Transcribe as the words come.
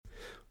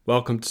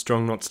Welcome to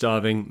Strong Not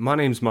Starving. My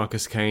name's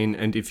Marcus Kane,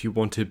 and if you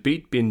want to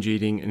beat binge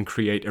eating and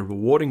create a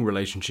rewarding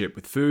relationship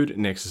with food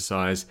and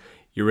exercise,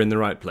 you're in the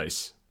right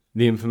place.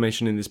 The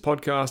information in this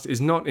podcast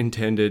is not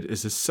intended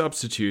as a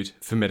substitute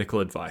for medical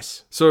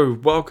advice. So,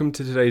 welcome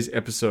to today's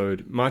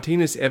episode.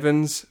 Martinus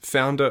Evans,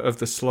 founder of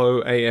the Slow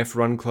AF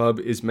Run Club,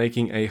 is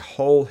making a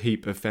whole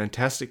heap of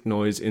fantastic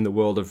noise in the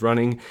world of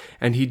running,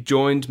 and he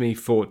joined me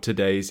for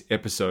today's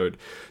episode.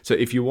 So,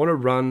 if you want to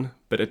run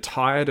but are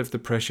tired of the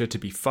pressure to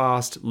be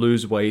fast,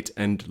 lose weight,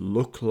 and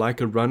look like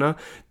a runner,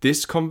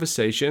 this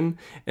conversation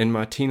and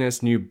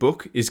Martinus' new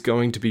book is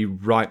going to be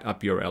right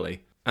up your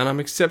alley. And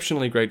I'm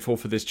exceptionally grateful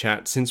for this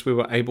chat since we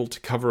were able to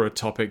cover a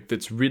topic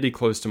that's really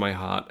close to my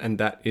heart, and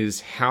that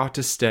is how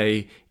to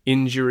stay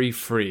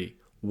injury-free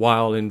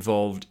while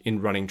involved in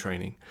running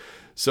training.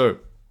 So,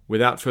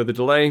 without further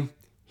delay,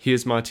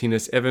 here's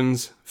Martinus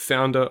Evans,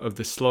 founder of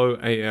the Slow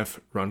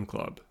AF Run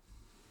Club.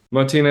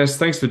 Martinus,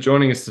 thanks for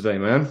joining us today,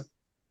 man.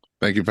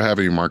 Thank you for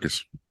having me,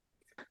 Marcus.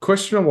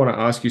 Question I want to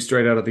ask you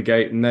straight out of the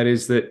gate, and that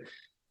is that,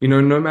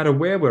 no matter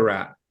where we're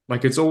at,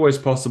 it's always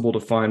possible to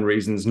find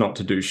reasons not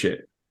to do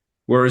shit.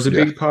 Whereas a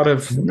big part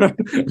of,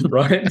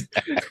 right?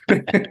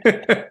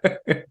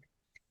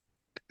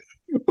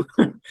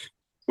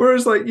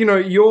 Whereas,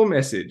 your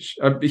message,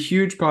 a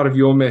huge part of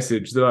your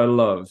message that I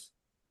love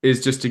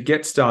is just to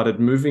get started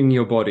moving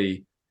your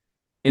body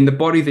in the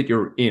body that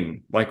you're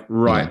in,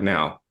 right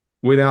now,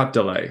 without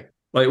delay.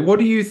 What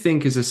do you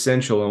think is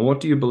essential, and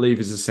what do you believe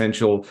is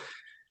essential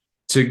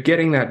to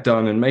getting that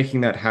done and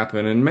making that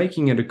happen and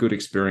making it a good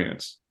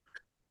experience?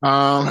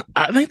 I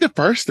think the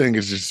first thing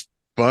is just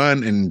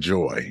fun and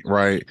joy,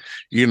 right?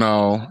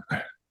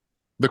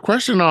 The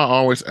question I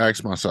always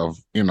ask myself,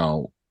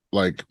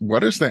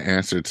 what is the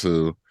answer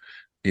to,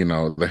 the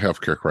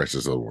healthcare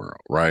crisis of the world,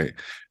 right?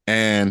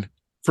 And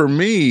for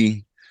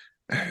me,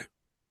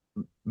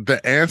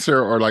 the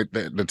answer, or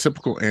the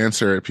typical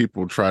answer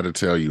people try to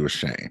tell you, is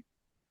shame.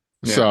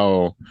 Yeah.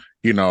 So,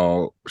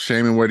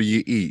 shaming whether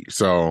you eat.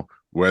 So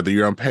whether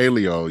you're on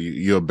paleo,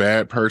 you're a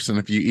bad person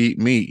if you eat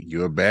meat.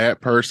 You're a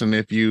bad person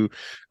if you're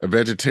a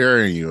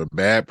vegetarian. You're a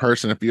bad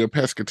person if you're a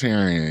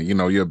pescatarian.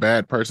 You're a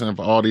bad person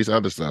for all these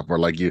other stuff,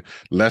 or you're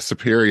less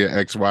superior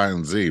X, Y,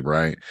 and Z,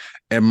 right?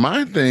 And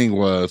my thing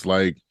was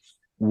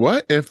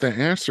what if the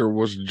answer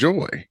was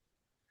joy?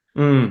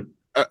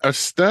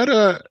 Instead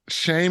of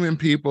shaming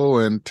people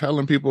and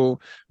telling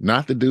people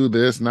not to do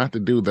this, not to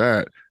do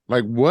that,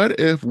 what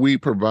if we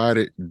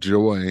provided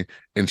joy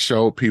and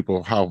showed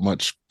people how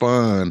much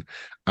fun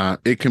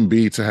it can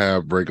be to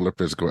have regular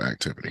physical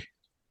activity?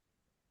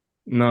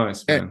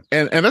 Nice, man.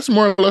 And that's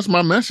more or less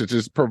my message,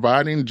 is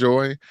providing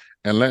joy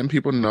and letting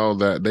people know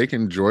that they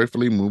can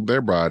joyfully move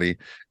their body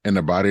in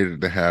the body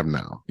that they have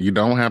now. You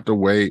don't have to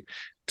wait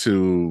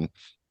to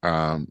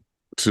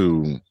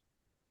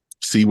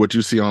see what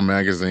you see on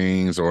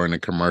magazines or in the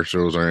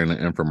commercials or in the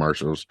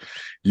infomercials.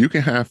 You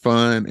can have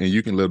fun and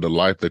you can live the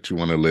life that you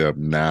want to live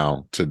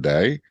now,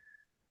 today,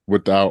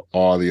 without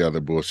all the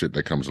other bullshit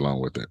that comes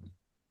along with it.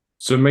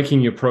 So making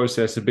your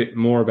process a bit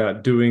more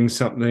about doing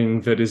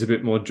something that is a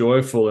bit more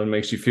joyful and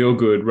makes you feel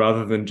good,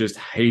 rather than just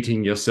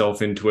hating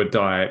yourself into a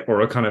diet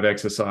or a kind of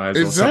exercise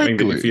or something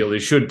that you feel you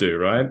should do,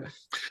 right?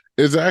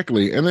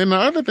 Exactly. And then the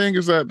other thing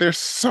is that there's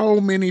so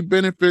many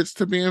benefits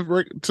to being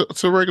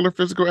to regular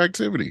physical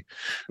activity.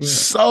 Yeah.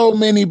 So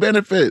many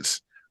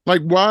benefits.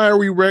 Why are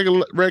we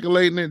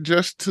regulating it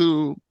just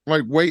to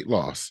weight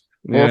loss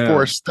or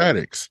for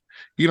aesthetics?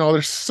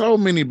 There's so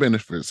many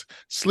benefits.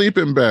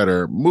 Sleeping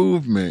better,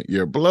 movement,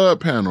 your blood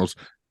panels,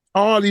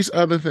 all these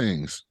other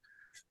things.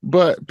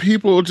 But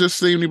people just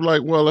seem to be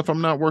well, if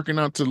I'm not working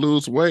out to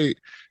lose weight,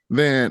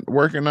 then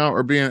working out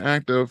or being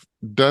active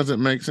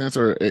doesn't make sense,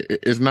 or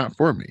it's not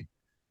for me.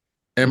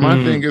 And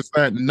my thing is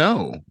that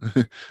no,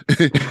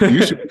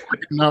 you should be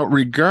working out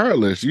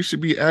regardless. You should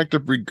be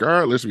active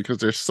regardless, because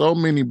there's so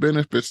many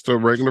benefits to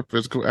regular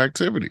physical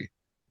activity.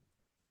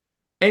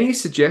 Any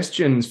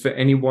suggestions for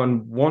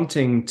anyone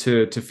wanting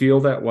to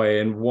feel that way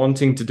and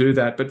wanting to do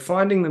that, but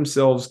finding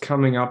themselves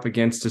coming up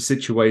against a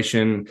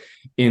situation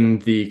in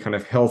the kind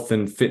of health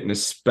and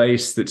fitness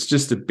space that's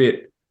just a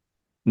bit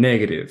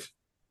negative?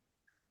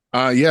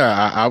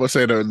 I would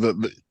say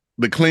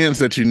the cleanse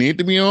that you need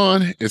to be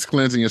on is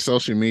cleansing your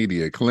social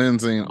media,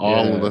 cleansing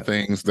all of the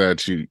things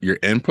that your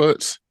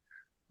inputs,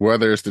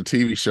 whether it's the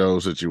TV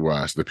shows that you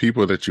watch, the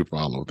people that you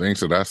follow,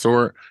 things of that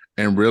sort,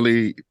 and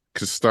really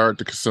start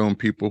to consume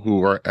people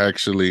who are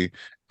actually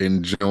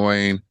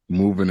enjoying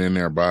moving in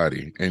their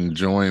body,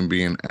 enjoying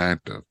being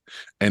active.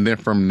 And then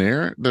from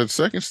there, the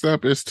second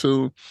step is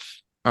to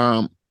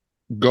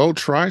go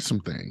try some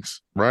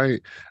things,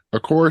 right?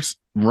 Of course,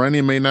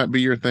 running may not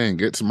be your thing.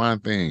 It's my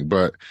thing,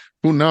 but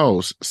who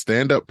knows?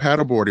 Stand-up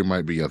paddleboarding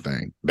might be a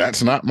thing.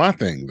 That's not my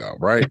thing, though,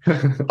 right?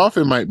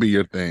 Golfing might be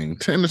your thing.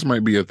 Tennis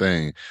might be a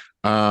thing.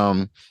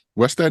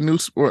 What's that new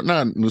sport?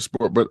 Not new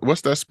sport, but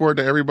what's that sport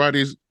that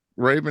everybody's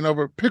raving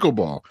over?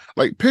 Pickleball.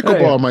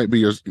 Pickleball might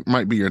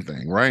be your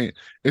thing, right?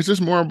 It's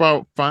just more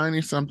about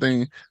finding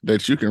something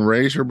that you can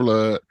raise your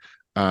blood,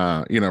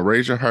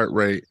 raise your heart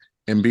rate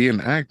and being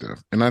active.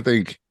 And I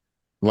think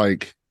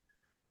Like,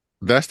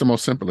 that's the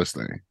most simplest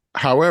thing.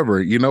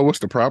 However, you know what's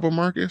the problem,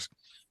 Marcus?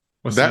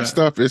 What's That that?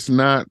 stuff is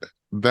not,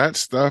 that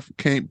stuff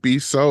can't be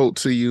sold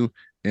to you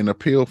in a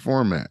pill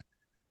format.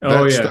 Oh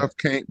That yeah. stuff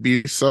can't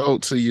be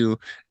sold to you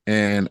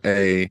in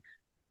a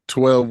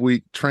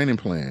 12-week training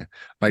plan.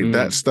 Like,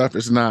 that Mm. stuff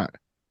is not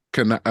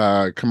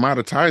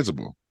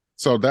commoditizable.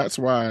 So that's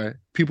why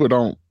people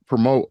don't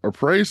promote or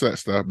praise that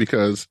stuff,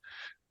 because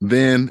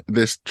then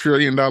this $1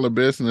 trillion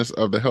business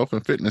of the health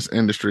and fitness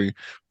industry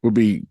will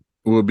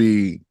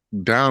be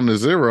down to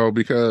zero,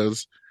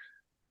 because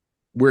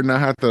we're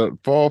not have to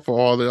fall for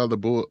all the other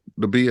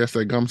the BS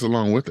that comes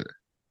along with it.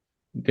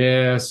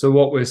 Yeah, so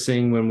what we're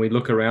seeing when we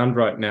look around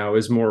right now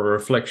is more a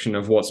reflection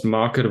of what's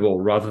marketable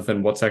rather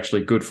than what's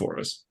actually good for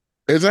us.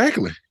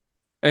 Exactly.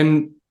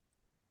 And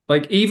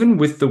like even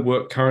with the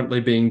work currently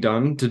being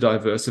done to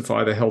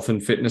diversify the health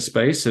and fitness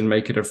space and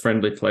make it a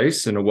friendly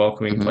place and a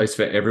welcoming Mhm. place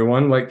for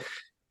everyone, like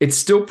it's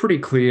still pretty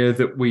clear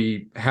that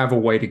we have a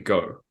way to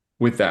go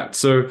with that.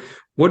 So,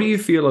 what do you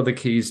feel are the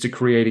keys to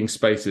creating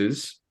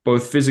spaces,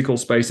 both physical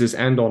spaces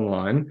and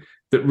online,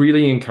 that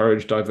really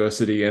encourage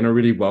diversity and are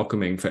really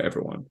welcoming for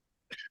everyone?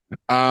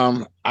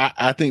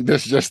 I think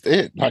that's just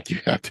it. Like, you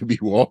have to be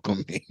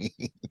welcoming.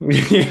 A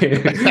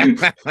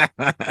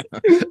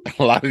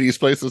lot of these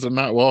places are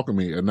not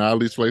welcoming, and a lot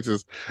of these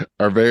places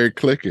are very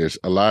cliquish.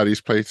 A lot of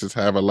these places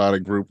have a lot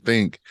of group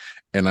think,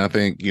 and I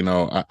think,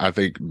 I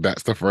think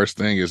that's the first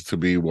thing, is to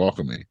be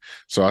welcoming.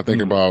 So I think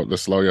Mm, about the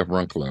Slow Up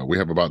Run Club. We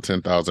have about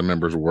 10,000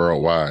 members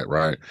worldwide,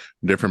 right?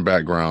 Different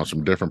backgrounds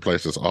from different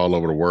places all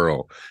over the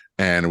world,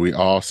 and we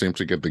all seem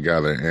to get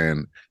together.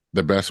 And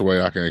the best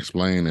way I can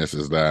explain this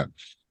is that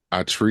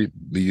I treat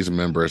these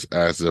members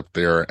as if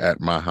they're at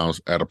my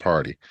house at a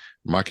party.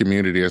 My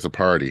community is a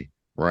party,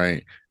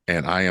 right?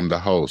 And I am the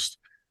host.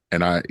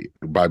 And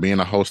by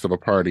being a host of a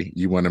party,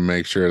 you want to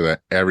make sure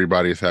that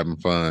everybody's having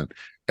fun.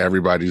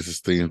 Everybody's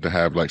esteemed to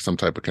have like some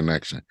type of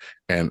connection.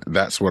 And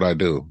that's what I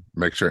do.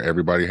 Make sure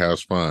everybody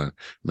has fun.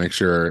 Make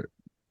sure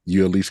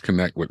you at least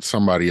connect with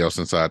somebody else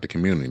inside the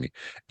community.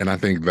 And I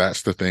think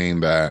that's the thing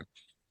that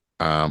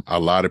a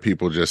lot of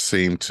people just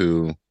seem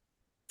to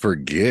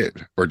forget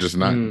or just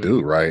not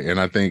do, mm. right. And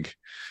I think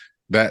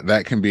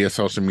that can be a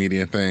social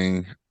media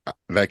thing,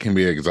 that can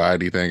be an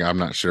anxiety thing, I'm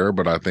not sure,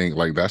 but I think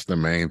like that's the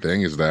main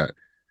thing, is that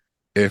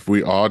if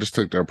we all just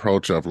took the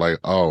approach of like,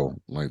 oh,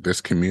 like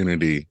this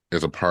community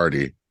is a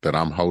party that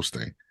I'm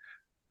hosting,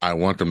 I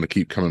want them to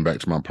keep coming back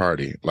to my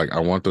party. Like,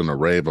 I want them to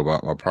rave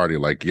about my party,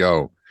 like,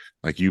 yo,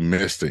 like, you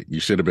missed it, you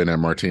should have been at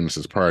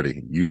Martinus's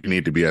party, you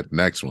need to be at the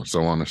next one,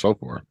 so on and so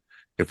forth.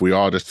 If we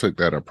all just took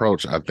that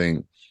approach, I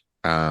think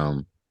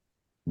um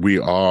we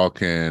all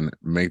can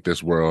make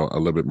this world a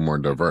little bit more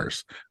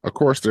diverse. Of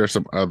course, there's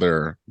some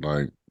other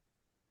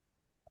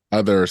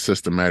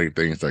systematic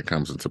things that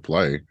comes into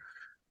play,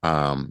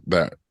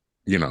 that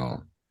you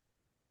know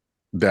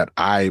that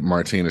I,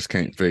 Martinez,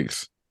 can't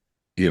fix,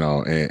 in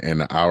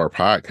our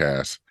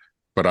podcast.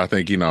 But I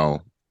think,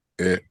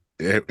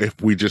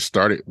 if we just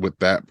started with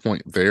that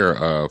point there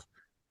of,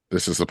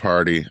 this is a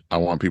party, I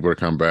want people to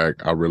come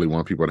back, I really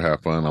want people to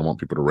have fun, I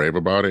want people to rave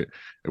about it.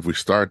 If we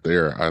start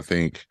there, I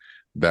think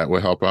that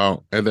will help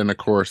out. And then, of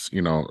course,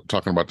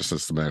 talking about the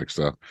systematic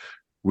stuff,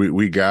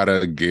 we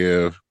gotta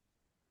give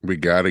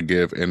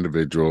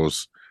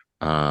individuals,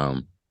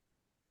 um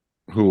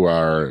who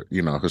are,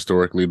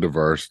 historically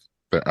diverse,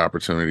 the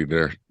opportunity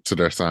there to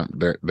their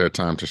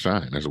time to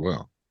shine as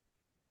well.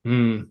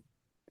 Mm.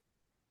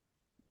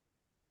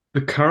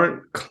 The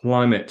current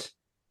climate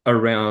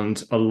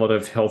around a lot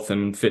of health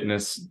and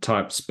fitness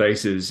type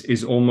spaces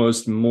is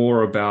almost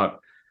more about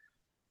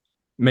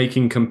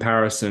making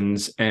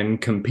comparisons and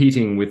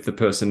competing with the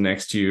person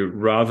next to you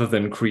rather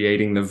than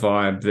creating the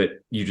vibe that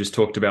you just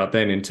talked about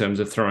then in terms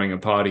of throwing a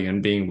party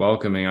and being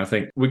welcoming. I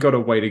think we got a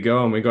way to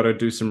go, and we got to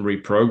do some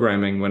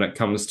reprogramming when it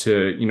comes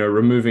to,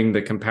 removing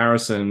the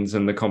comparisons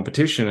and the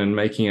competition and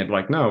making it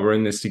like, no, we're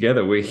in this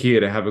together. We're here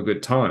to have a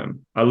good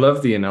time. I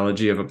love the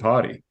analogy of a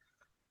party.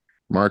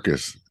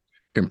 Marcus,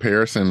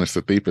 comparison is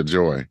the thief of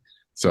joy.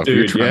 So if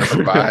you're Dude, trying to yeah.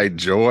 provide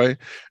joy,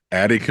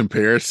 adding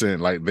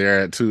comparison, like they're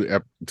at two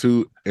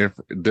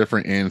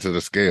different ends of the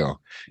scale.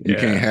 You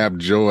can't Yeah. have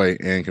joy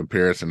and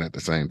comparison at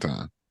the same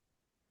time.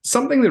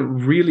 Something that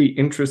really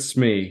interests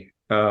me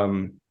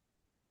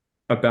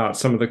about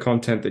some of the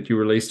content that you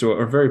released,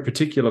 or a very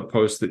particular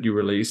post that you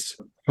released,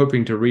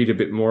 hoping to read a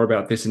bit more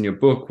about this in your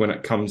book when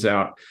it comes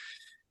out,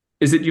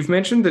 is that you've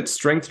mentioned that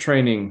strength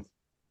training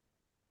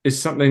is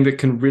something that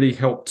can really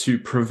help to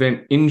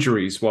prevent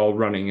injuries while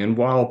running and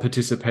while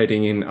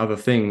participating in other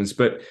things.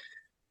 But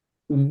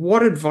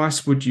what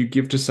advice would you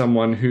give to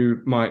someone who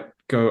might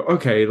go,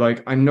 okay,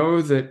 like I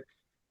know that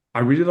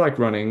I really like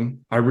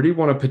running, I really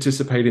want to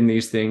participate in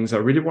these things, I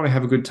really want to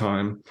have a good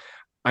time.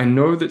 I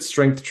know that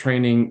strength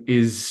training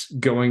is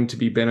going to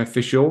be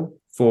beneficial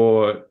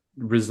for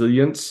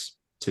resilience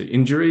to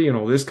injury and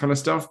all this kind of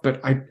stuff,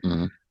 but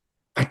Mhm.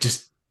 I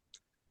just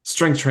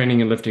strength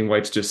training and lifting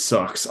weights just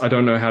sucks. I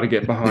don't know how to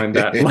get behind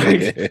that.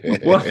 Like,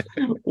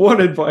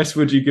 what advice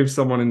would you give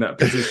someone in that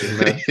position,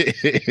 man?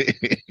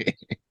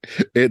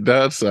 It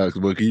does suck,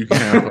 but you can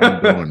have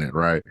fun doing it,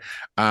 right?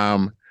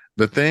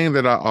 The thing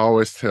that I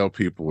always tell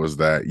people is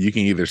that you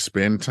can either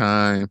spend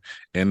time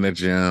in the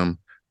gym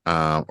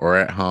or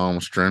at home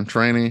strength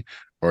training,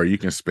 or you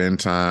can spend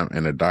time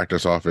in a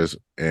doctor's office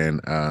and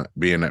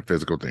be in that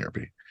physical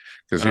therapy.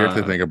 Because here's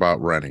the thing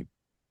about running.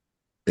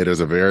 It is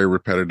a very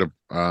repetitive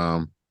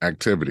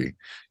activity.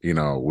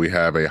 We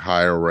have a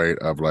higher rate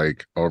of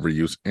like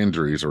overuse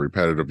injuries or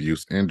repetitive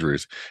use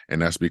injuries.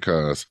 And that's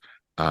because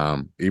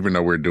even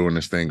though we're doing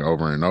this thing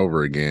over and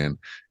over again,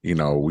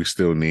 we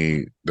still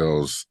need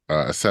those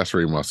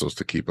accessory muscles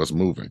to keep us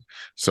moving.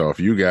 So if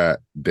you got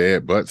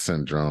dead butt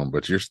syndrome,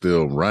 but you're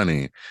still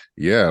running,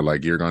 yeah,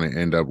 like you're going to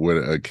end up with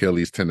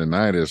Achilles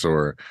tendonitis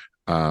or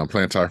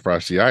plantar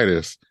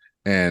fasciitis,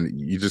 and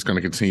you're just going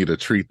to continue to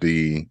treat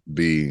the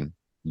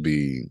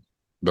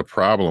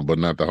problem, but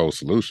not the whole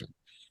solution.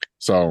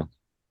 So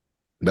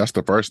that's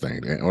the first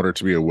thing. In order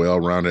to be a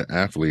well-rounded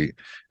athlete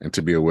and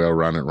to be a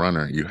well-rounded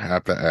runner, you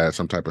have to add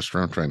some type of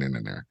strength training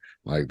in there.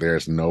 Like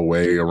there's no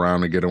way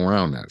around to get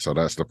around that. So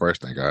that's the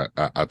first thing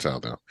I tell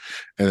them.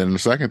 And then the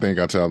second thing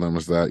I tell them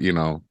is that,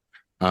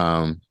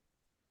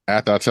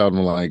 after I tell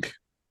them like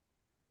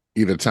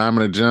either time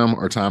in the gym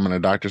or time in a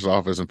doctor's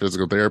office and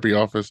physical therapy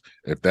office,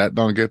 if that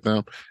don't get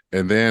them.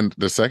 And then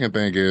the second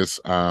thing is,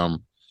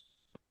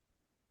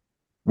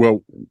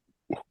 well,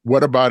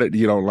 what about it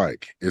you don't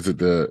like? Is it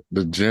the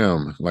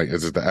gym? Like,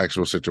 is it the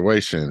actual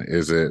situation?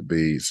 Is it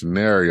the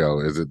scenario?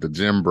 Is it the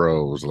gym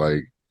bros?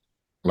 Like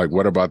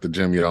what about the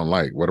gym you don't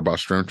like? What about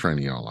strength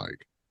training you don't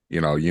like?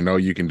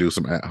 You can do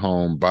some at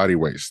home body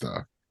weight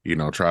stuff.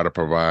 Try to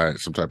provide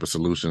some type of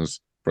solutions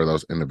for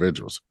those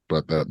individuals.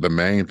 But the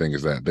main thing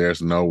is that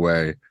there's no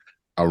way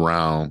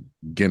around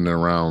getting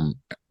around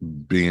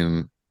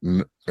being.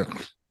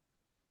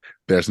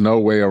 There's no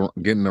way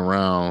getting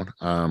around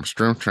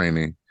strength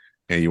training,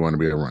 and you want to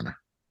be a runner.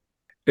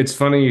 It's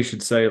funny you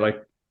should say,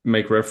 like,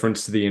 make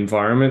reference to the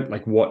environment.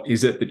 Like, what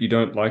is it that you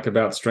don't like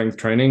about strength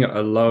training?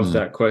 I love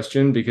that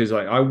question because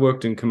I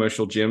worked in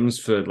commercial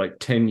gyms for like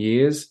 10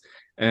 years.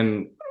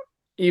 And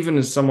even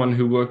as someone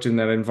who worked in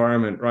that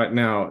environment right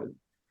now,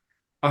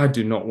 I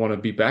do not want to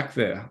be back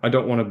there. I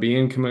don't want to be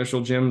in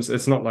commercial gyms.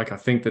 It's not like I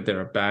think that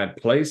they're a bad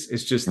place.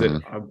 It's just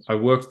that I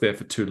worked there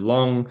for too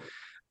long.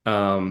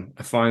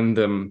 I find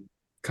them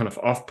kind of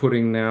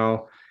off-putting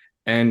now,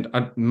 and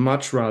I'd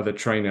much rather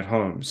train at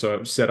home. So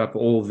I've set up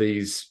all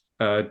these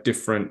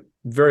different,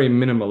 very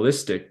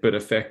minimalistic but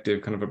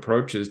effective kind of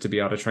approaches to be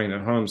able to train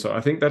at home. So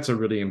I think that's a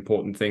really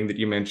important thing that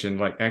you mentioned,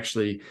 like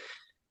actually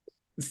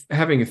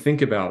having a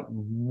think about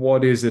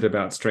what is it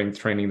about strength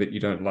training that you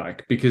don't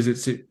like, because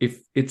if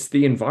it's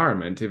the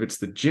environment, if it's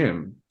the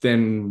gym,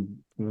 then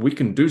we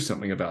can do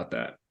something about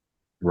that.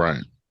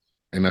 Right.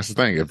 And that's the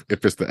thing.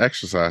 If it's the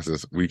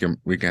exercises, we can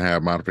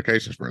have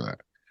modifications for that.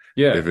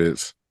 Yeah. If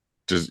it's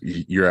just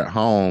you're at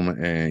home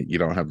and you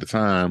don't have the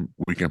time,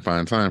 we can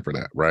find time for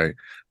that, right?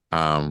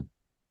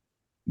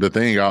 The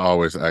thing I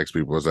always ask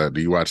people is that,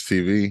 do you watch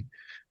TV? And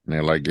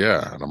they're like,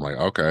 yeah. And I'm like,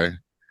 okay.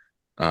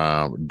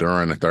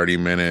 During a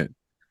 30-minute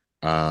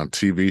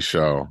TV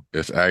show,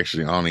 it's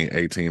actually only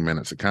 18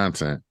 minutes of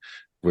content,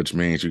 which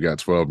means you got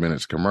 12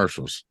 minutes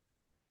commercials.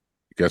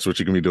 Guess what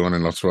you can be doing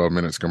in those 12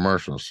 minutes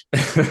commercials?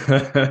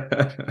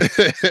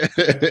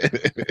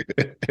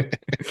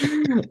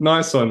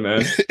 Nice one,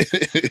 man.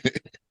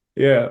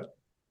 Yeah.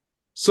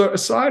 So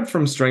aside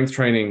from strength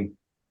training,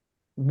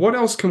 what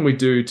else can we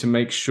do to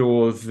make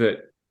sure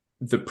that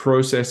the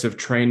process of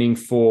training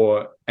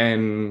for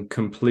and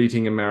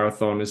completing a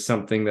marathon is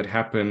something that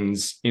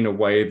happens in a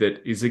way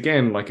that is,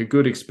 again, like a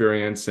good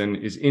experience and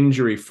is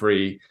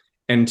injury-free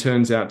and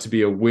turns out to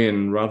be a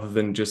win rather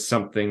than just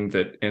something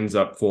that ends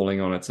up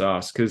falling on its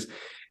ass? Because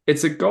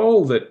it's a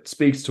goal that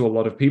speaks to a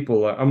lot of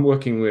people. I'm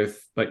working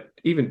with like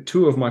even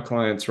two of my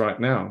clients right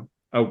now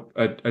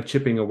are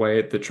chipping away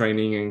at the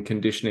training and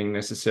conditioning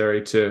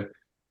necessary to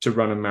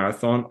run a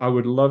marathon. I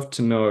would love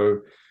to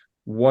know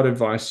what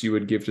advice you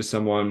would give to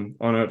someone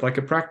on a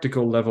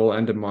practical level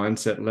and a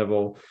mindset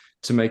level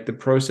to make the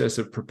process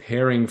of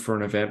preparing for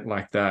an event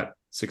like that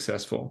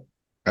successful.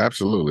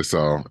 Absolutely.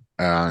 So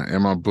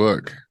in my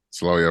book,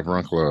 Slowly Up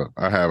Run Club,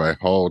 I have a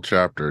whole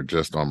chapter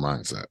just on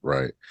mindset,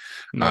 right?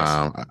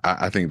 Nice.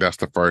 I think that's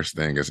the first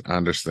thing, is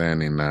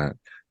understanding that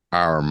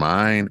our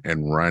mind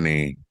and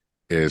running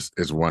is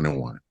one and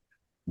one.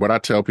 What I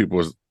tell people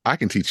is I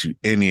can teach you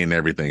any and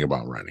everything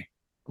about running.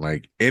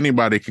 Like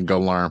anybody can go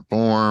learn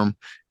form,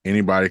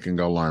 anybody can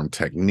go learn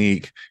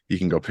technique. You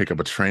can go pick up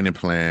a training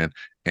plan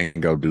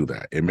and go do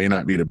that. It may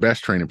not be the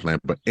best training plan,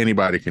 but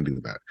anybody can do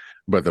that.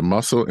 But the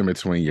muscle in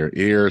between your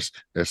ears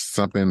is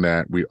something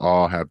that we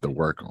all have to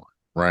work on,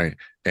 right?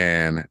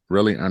 And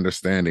really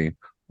understanding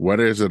what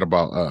is it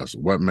about us?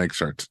 What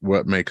makes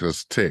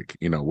us tick?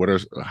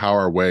 How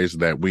are ways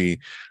that we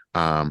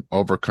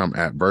overcome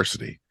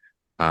adversity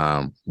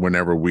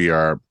whenever we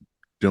are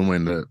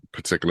doing the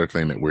particular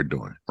thing that we're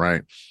doing,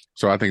 right?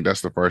 So I think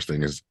that's the first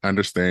thing, is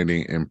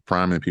understanding and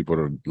priming people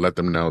to let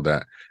them know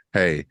that,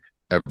 hey,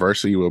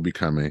 adversity will be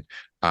coming.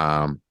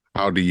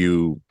 How do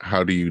you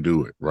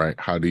do it, right?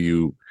 How do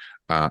you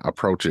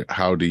approach it?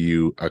 How do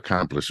you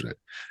accomplish it?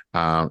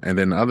 And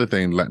then the other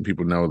thing, letting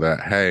people know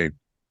that, hey,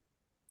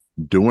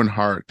 doing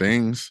hard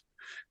things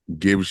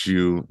gives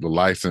you the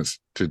license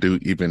to do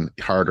even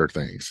harder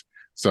things.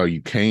 So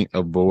you can't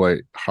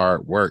avoid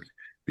hard work,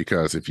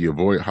 because if you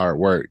avoid hard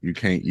work, you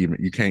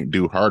can't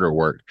do harder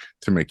work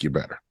to make you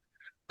better.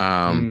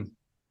 Um, Mm.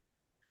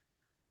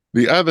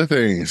 the other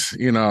things,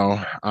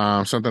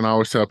 something I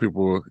always tell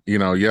people,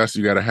 yes,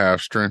 you got to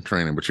have strength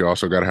training, but you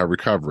also got to have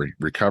recovery.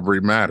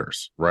 Recovery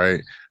matters,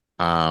 right?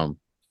 Um,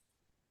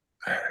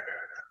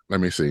 Let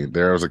me see.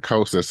 There was a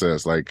coach that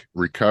says, like,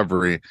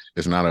 recovery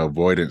is not an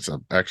avoidance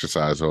of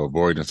exercise or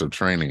avoidance of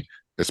training.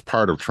 It's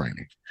part of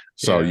training.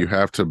 So Yeah. you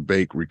have to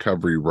bake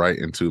recovery right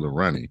into the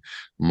running.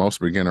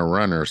 Most beginner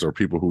runners or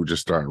people who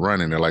just start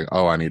running, they're like,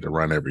 oh, I need to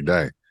run every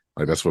day.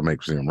 Like, that's what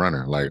makes me a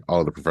runner. Like,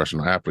 all the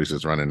professional athletes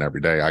is running every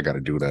day. I got to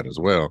do that as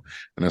well.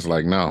 And it's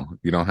like, no,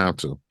 you don't have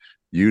to.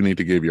 You need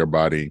to give your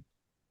body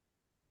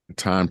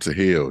time to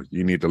heal.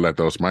 You need to let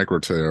those micro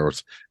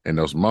tears and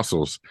those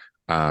muscles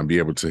be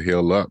able to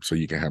heal up so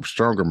you can have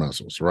stronger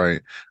muscles,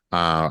 right?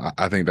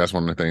 I think that's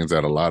one of the things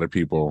that a lot of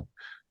people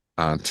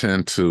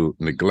tend to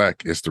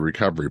neglect, is the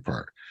recovery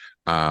part.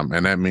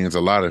 And that means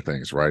a lot of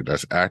things, right?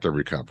 That's active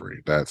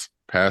recovery, that's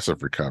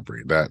passive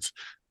recovery, that's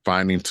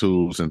finding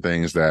tools and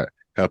things that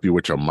help you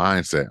with your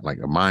mindset, like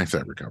a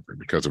mindset recovery.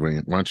 Because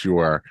once you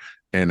are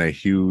in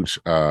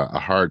a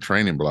hard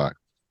training block,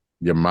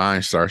 your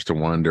mind starts to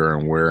wander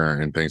and wear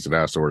and things of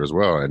that sort as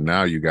well. And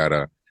now you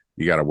gotta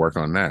work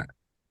on that.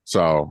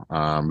 So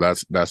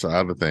that's the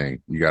other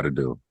thing you got to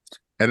do.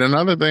 And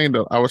another thing,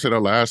 though, I would say the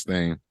last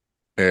thing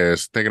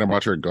is thinking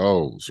about your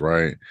goals,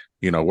 right?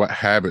 What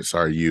habits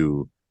are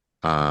you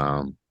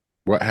um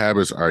what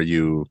habits are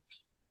you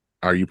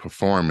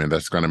performing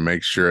that's going to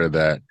make sure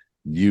that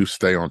you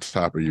stay on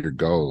top of your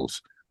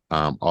goals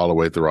all the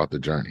way throughout the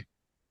journey.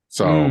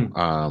 So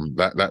Mm.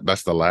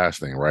 that's the last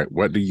thing, right?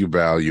 What do you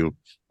value?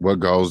 What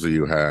goals do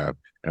you have?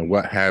 And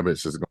what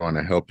habits is going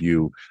to help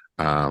you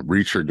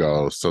reach your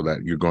goals so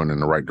that you're going in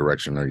the right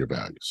direction of your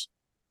values?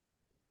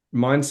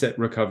 Mindset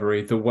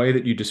recovery, the way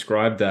that you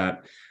describe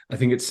that, I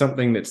think it's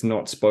something that's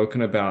not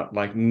spoken about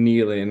like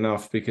nearly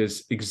enough,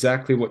 because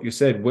exactly what you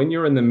said, when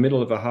you're in the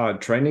middle of a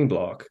hard training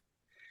block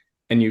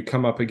and you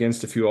come up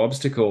against a few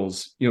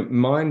obstacles, your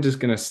mind is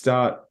going to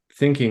start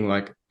thinking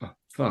like, oh,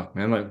 fuck,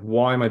 man, like,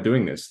 why am I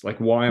doing this? Like,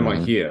 why am I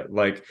Mm-hmm. here?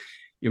 Like,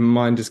 your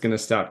mind is going to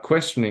start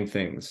questioning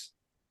things.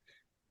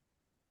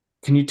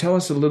 Can you tell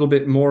us a little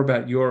bit more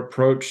about your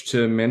approach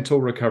to mental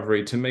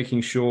recovery, to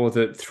making sure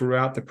that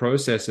throughout the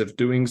process of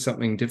doing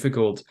something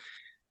difficult,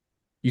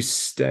 you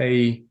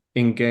stay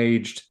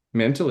engaged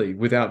mentally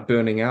without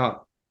burning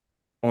out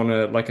on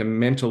a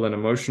mental and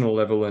emotional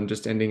level and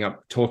just ending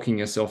up talking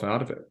yourself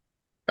out of it?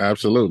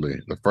 Absolutely.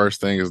 The first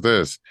thing is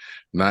this: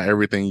 not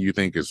everything you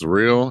think is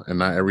real and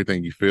not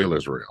everything you feel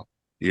is real.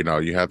 You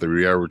have to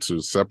be able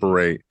to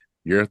separate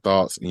your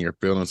thoughts and your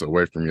feelings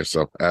away from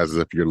yourself, as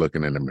if you're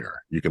looking in the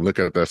mirror. You can look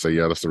at that and say,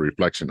 yeah, that's a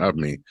reflection of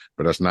me,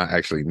 but that's not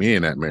actually me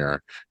in that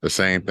mirror. The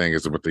same thing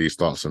is with these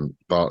thoughts and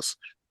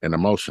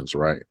emotions,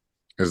 right?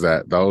 Is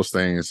that those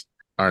things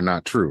are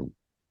not true.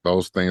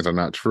 Those things are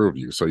not true of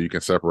you. So you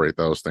can separate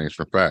those things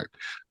from fact.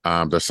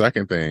 The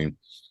second thing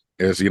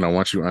is,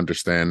 once you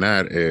understand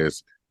that,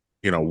 is,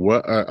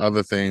 what are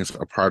other things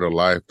a part of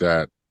life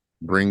that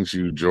brings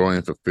you joy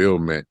and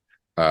fulfillment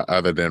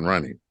other than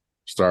running?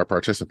 Start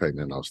participating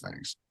in those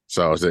things.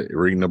 So is it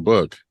reading a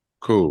book?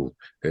 Cool.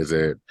 Is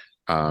it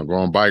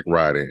going bike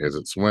riding? Is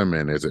it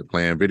swimming? Is it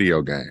playing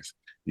video games?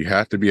 You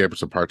have to be able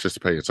to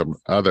participate in some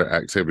other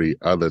activity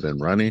other than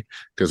running,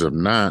 because if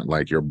not,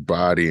 like, your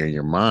body and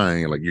your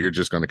mind, like, you're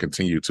just going to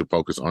continue to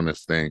focus on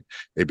this thing.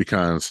 It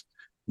becomes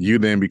you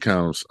then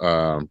becomes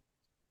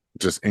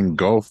just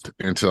engulfed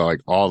into like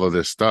all of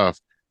this stuff.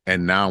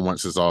 And now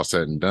once it's all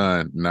said and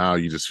done, now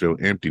you just feel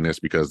emptiness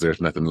because there's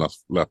nothing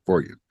left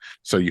for you.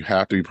 So you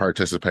have to be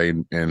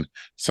participating in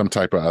some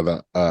type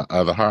of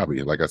other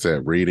hobby. Like I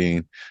said,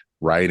 reading,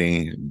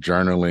 writing,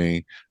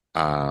 journaling,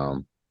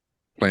 um,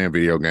 playing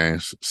video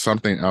games,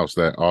 something else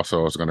that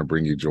also is going to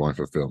bring you joy and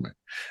fulfillment.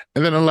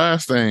 And then the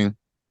last thing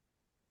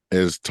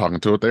is talking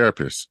to a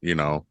therapist.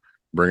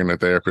 Bringing a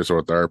therapist or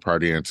a third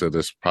party into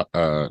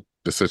the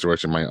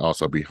situation might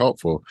also be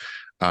helpful.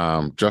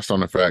 Just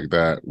on the fact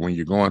that when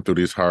you're going through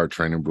these hard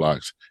training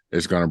blocks,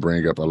 it's going to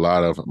bring up a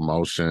lot of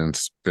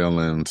emotions,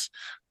 feelings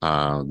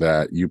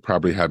that you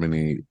probably haven't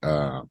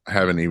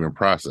even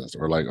processed,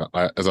 or, like,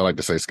 as I like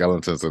to say,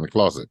 skeletons in the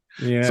closet.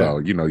 Yeah. So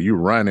you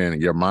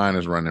running, your mind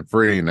is running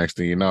free. Next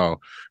thing you know,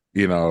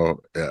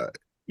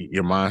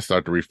 your mind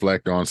start to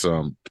reflect on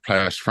some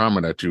past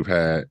trauma that you've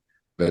had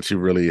that you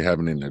really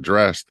haven't even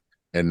addressed,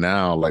 and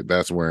now, like,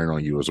 that's wearing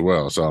on you as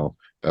well. So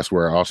that's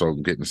where also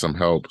getting some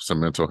help, some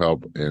mental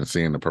help, and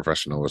seeing a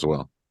professional as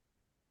well.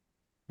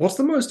 What's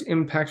the most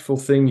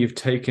impactful thing you've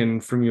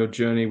taken from your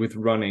journey with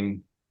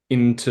running?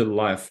 into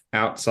life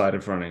outside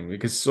of running?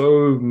 Because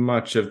so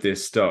much of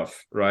this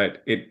stuff, right,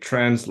 it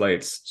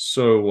translates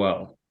so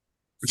well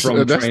So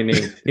from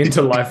training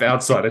into life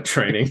outside of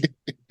training.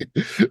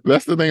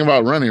 that's the thing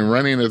about running.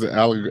 Running is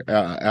an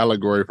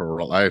allegory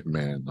for life,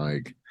 man.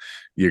 Like,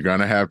 you're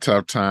gonna have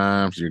tough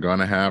times, you're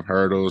gonna have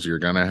hurdles, you're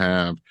gonna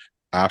have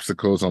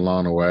obstacles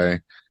along the way,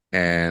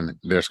 and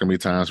there's gonna be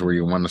times where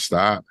you want to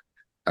stop,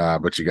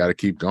 but you got to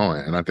keep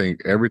going. And I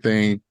think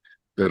everything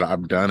that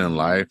I've done in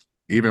life,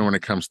 even when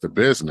it comes to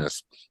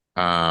business,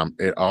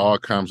 it all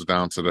comes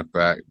down to the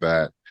fact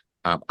that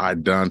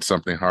I've done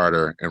something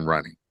harder in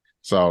running.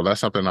 So that's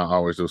something I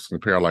always do, is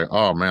compare, like,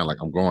 oh man, like,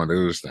 I'm going to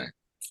do this thing.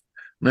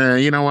 Man,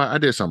 you know what? I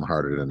did something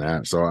harder than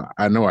that. So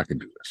I know I can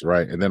do this,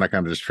 right? And then I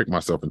kind of just trick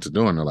myself into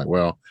doing it. Like,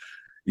 well,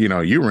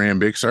 you ran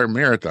Big Sur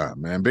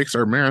Marathon, man. Big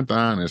Sur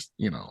Marathon is,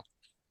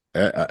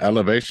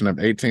 elevation of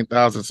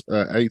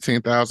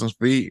 18,000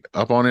 feet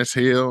up on this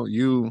hill.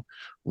 You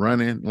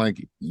running,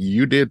 like,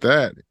 you did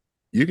that.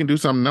 You can do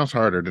something else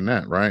harder than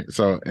that, right?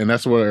 So, and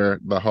that's where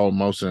the whole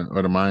motion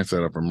or the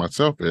mindset of for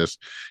myself is,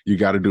 you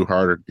got to do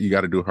harder. You got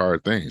to do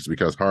hard things,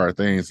 because hard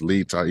things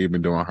lead to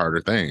even doing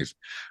harder things.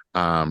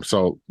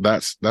 So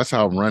that's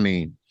how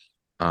running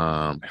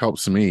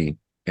helps me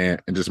and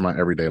just my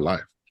everyday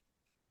life.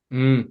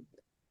 Mm.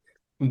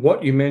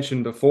 What you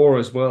mentioned before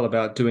as well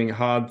about doing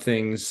hard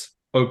things,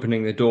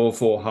 opening the door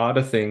for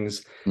harder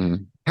things.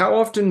 Mm. How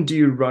often do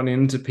you run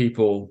into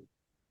people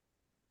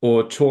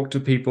or talk to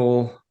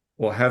people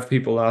or have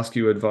people ask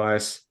you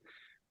advice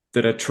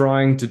that are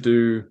trying to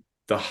do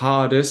the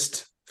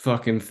hardest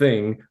fucking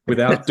thing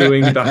without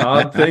doing the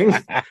hard thing?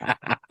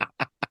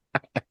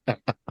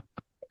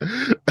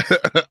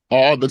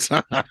 All the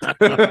time.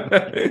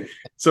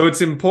 So it's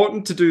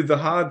important to do the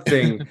hard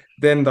thing,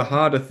 then the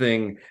harder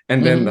thing,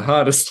 and then the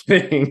hardest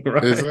thing,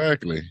 right?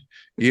 Exactly.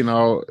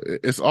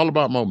 It's all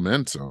about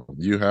momentum.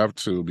 You have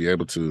to be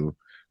able to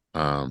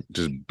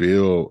just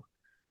build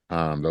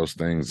those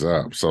things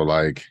up. So,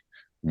 like,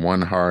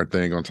 one hard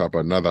thing on top of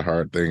another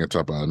hard thing on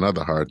top of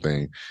another hard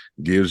thing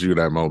gives you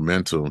that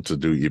momentum to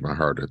do even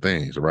harder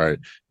things, right?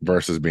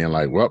 Versus being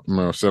like, well, I'm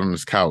gonna sit on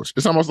this couch.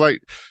 It's almost like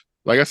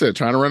I said,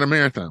 trying to run a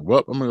marathon.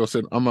 Well, I'm gonna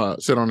sit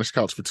on this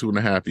couch for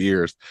 2.5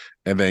 years,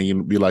 and then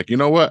you be like, you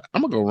know what?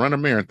 I'm gonna go run a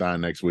marathon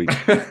next week.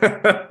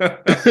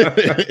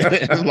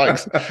 It's like,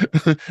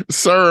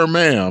 sir,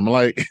 ma'am,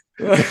 like,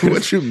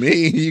 what you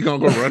mean you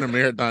gonna go run a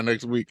marathon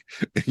next week?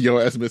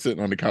 Your ass been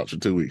sitting on the couch for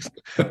 2 weeks.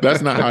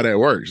 That's not how that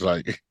works.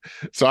 Like,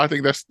 so I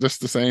think that's just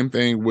the same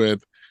thing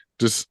with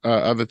just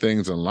other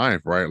things in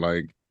life, right?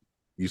 Like,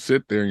 you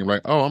sit there and you're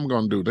like, oh, I'm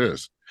gonna do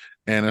this,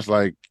 and it's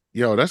like,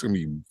 yo, that's gonna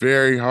be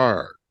very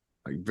hard.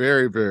 Like,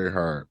 very, very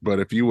hard. But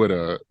if you would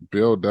have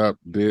build up,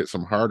 did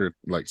some harder,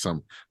 like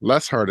some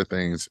less harder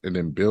things, and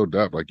then build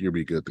up, like, you'll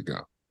be good to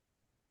go.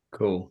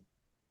 Cool.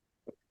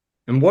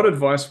 And what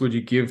advice would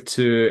you give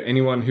to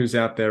anyone who's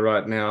out there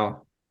right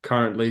now,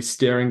 currently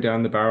staring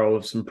down the barrel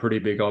of some pretty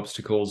big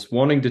obstacles,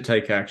 wanting to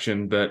take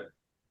action, but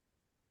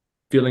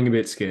feeling a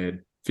bit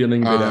scared,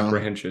 feeling a bit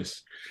apprehensive?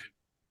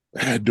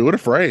 Do it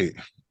afraid.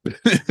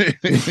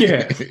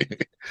 Yeah.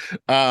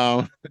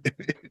 uh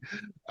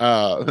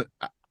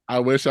I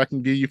wish I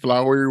can give you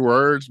flowery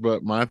words,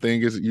 but my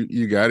thing is,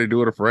 you got to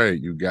do it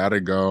afraid. You got to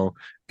go,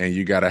 and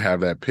you got to have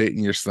that pit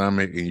in your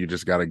stomach, and you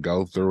just got to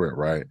go through it,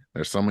 right?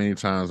 There's so many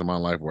times in my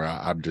life where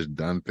I've just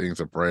done things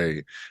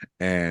afraid.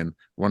 And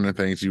one of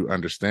the things you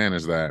understand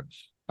is that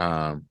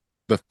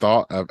the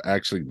thought of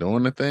actually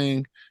doing the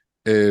thing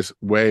is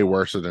way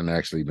worse than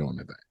actually doing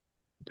the thing.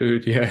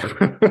 Dude, yeah.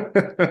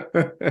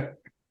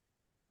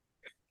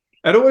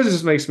 It always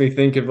just makes me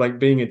think of like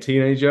being a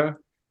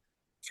teenager,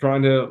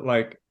 trying to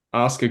like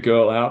ask a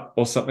girl out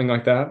or something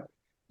like that,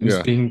 and just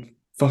Yeah. being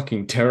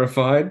fucking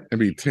terrified. And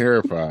be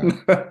terrified.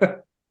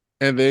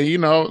 And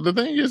then, the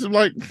thing is,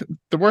 like,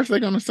 the worst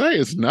they're going to say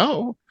is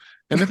no.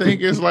 And the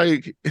thing is,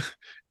 like,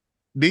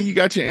 then you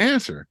got your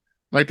answer.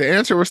 Like, the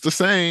answer was the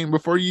same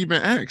before you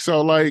even asked.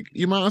 So, like,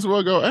 you might as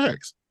well go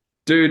ask.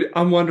 Dude,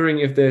 I'm wondering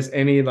if there's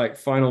any like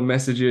final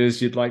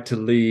messages you'd like to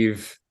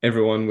leave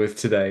everyone with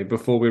today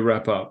before we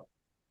wrap up.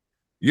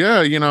 Yeah,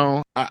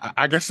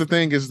 I guess the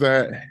thing is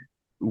that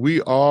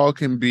we all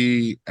can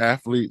be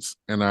athletes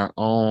in our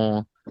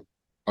own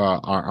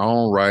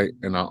right,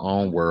 in our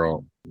own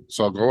world.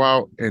 So go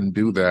out and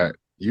do that.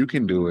 You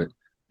can do it.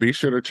 Be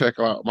sure to check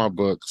out my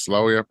book,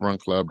 Slowly Up Run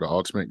Club, the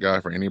ultimate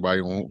guide for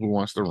anybody who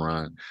wants to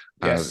run.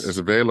 Yes. It's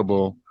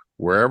available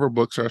wherever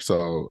books are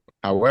sold.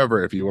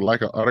 However, if you would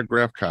like an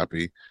autographed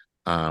copy,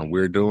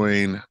 we're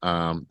doing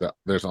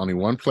there's only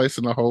one place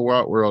in the whole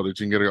wide world that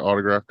you can get an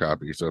autographed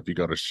copy. So if you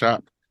go to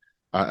shop,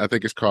 I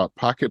think it's called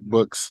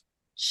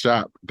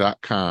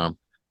pocketbookshop.com,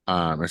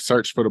 and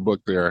search for the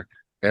book there.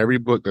 Every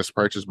book that's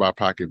purchased by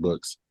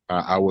Pocketbooks,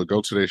 I will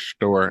go to their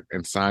store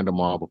and sign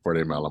them all before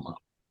they mail them out.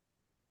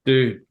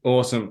 Dude,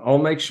 awesome. I'll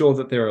make sure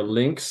that there are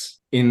links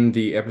in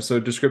the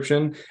episode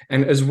description.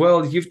 And as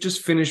well, you've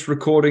just finished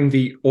recording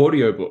the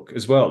audiobook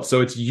as well.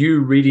 So it's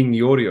you reading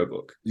the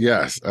audiobook.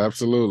 Yes,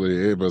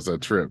 absolutely. It was a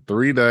trip.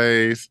 3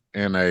 days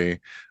in a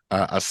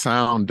a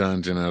sound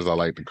dungeon, as I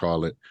like to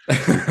call it,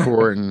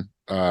 recording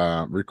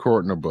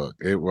a book.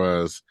 It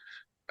was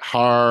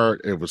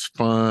hard, it was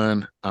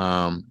fun,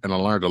 and I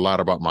learned a lot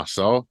about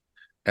myself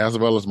as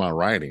well as my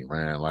writing,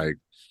 man. Like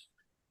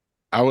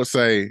I would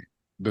say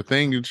the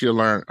thing that you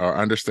learn or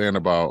understand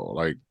about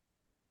like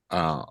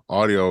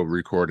audio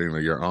recording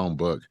of your own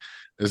book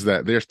is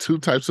that there's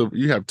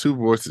you have two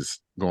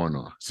voices going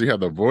on. So you have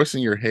the voice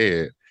in your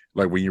head,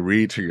 like when you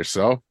read to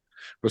yourself,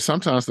 but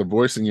sometimes the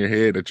voice in your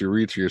head that you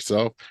read to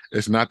yourself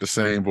is not the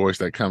same voice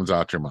that comes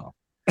out your mouth.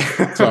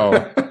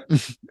 So,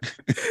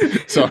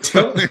 so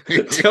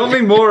tell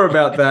me more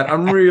about that.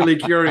 I'm really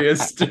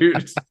curious,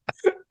 dude.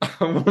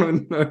 I want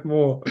to know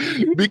more.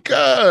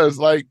 Because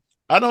like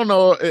I don't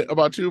know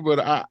about you, but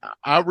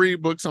I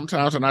read books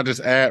sometimes and I just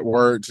add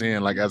words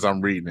in like as I'm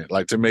reading it,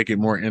 like to make it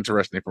more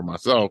interesting for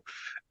myself.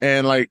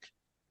 And like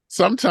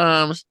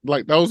sometimes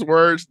like those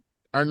words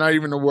are not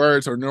even the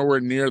words or nowhere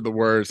near the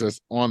words that's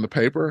on the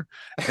paper.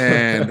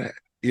 And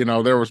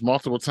there was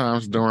multiple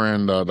times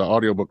during the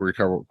audiobook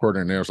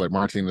recording, there was like,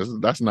 Martinus,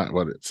 that's not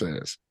what it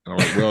says. And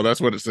I'm like, well,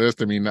 that's what it says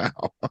to me now.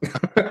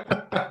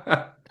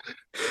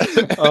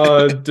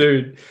 Oh,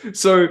 dude.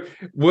 So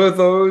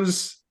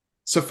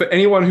for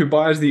anyone who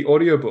buys the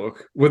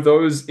audiobook, were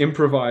those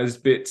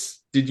improvised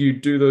bits? Did you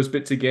do those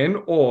bits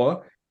again,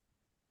 or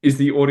is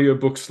the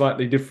audiobook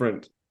slightly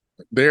different?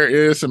 There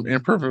is some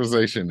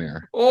improvisation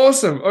there.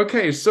 Awesome.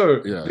 Okay, so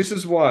this Yes.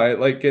 is why,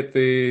 like, get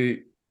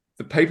the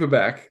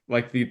paperback,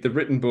 like the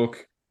written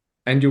book,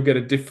 and you'll get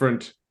a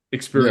different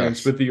experience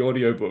Yes. with the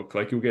audiobook.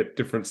 Like, you'll get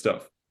different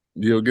stuff.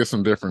 You'll get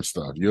some different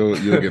stuff. You'll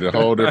get a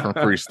whole different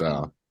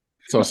freestyle.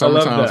 So I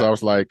love sometimes that.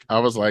 I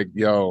was like,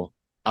 yo,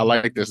 I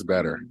like this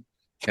better.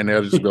 And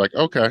they'll just be like,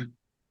 okay.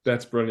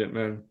 That's brilliant,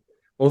 man.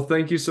 Well,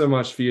 thank you so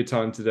much for your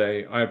time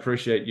today. I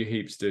appreciate you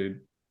heaps,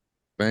 dude.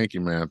 Thank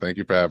you, man. Thank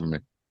you for having me.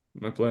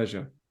 My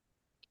pleasure.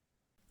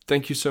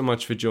 Thank you so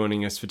much for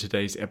joining us for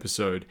today's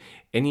episode.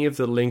 Any of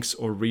the links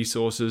or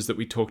resources that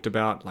we talked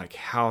about, like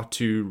how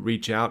to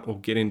reach out or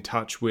get in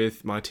touch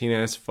with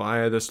Martinez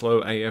via the Slow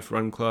AF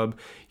Run Club,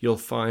 you'll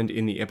find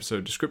in the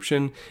episode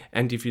description.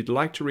 And if you'd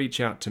like to reach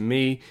out to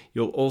me,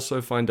 you'll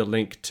also find a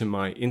link to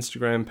my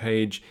Instagram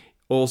page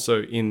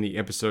also in the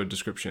episode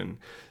description.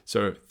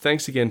 So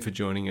thanks again for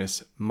joining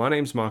us. My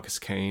name's Marcus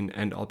Kane,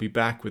 and I'll be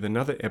back with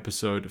another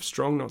episode of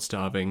Strong Not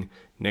Starving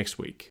next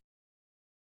week.